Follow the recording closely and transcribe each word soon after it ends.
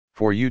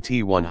For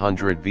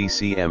UT100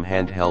 VCM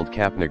handheld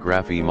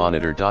capnography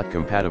monitor.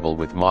 Compatible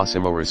with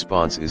Masimo,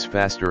 response is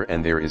faster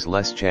and there is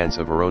less chance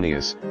of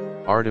erroneous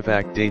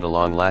artifact data.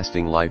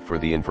 Long-lasting life for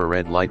the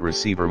infrared light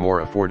receiver,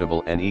 more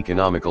affordable and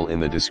economical.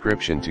 In the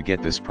description to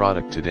get this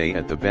product today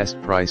at the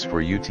best price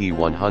for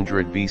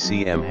UT100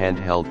 VCM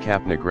handheld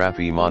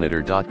capnography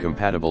monitor.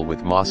 Compatible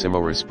with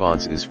Masimo,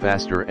 response is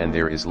faster and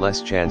there is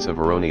less chance of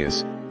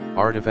erroneous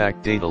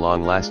artifact data.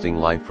 Long-lasting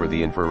life for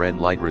the infrared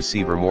light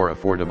receiver, more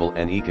affordable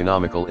and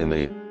economical. In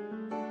the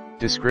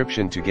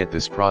description to get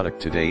this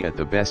product today at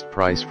the best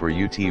price for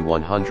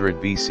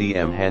UT100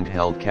 VCM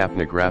handheld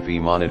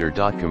capnography monitor.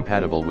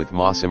 Compatible with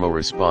Masimo,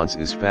 response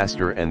is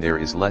faster and there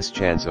is less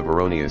chance of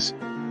erroneous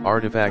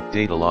artifact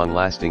data.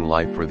 Long-lasting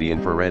life for the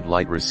infrared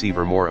light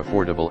receiver, more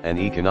affordable and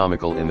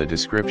economical. In the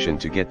description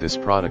to get this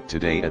product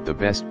today at the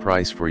best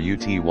price for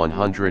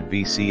UT100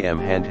 VCM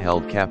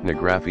handheld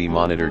capnography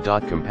monitor.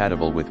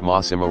 Compatible with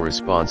Masimo,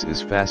 response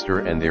is faster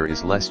and there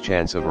is less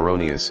chance of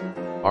erroneous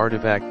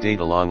artifact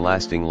data.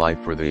 Long-lasting life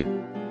for the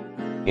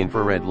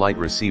infrared light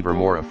receiver,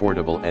 more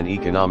affordable and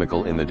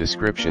economical. In the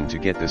description to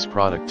get this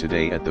product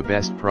today at the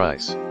best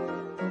price.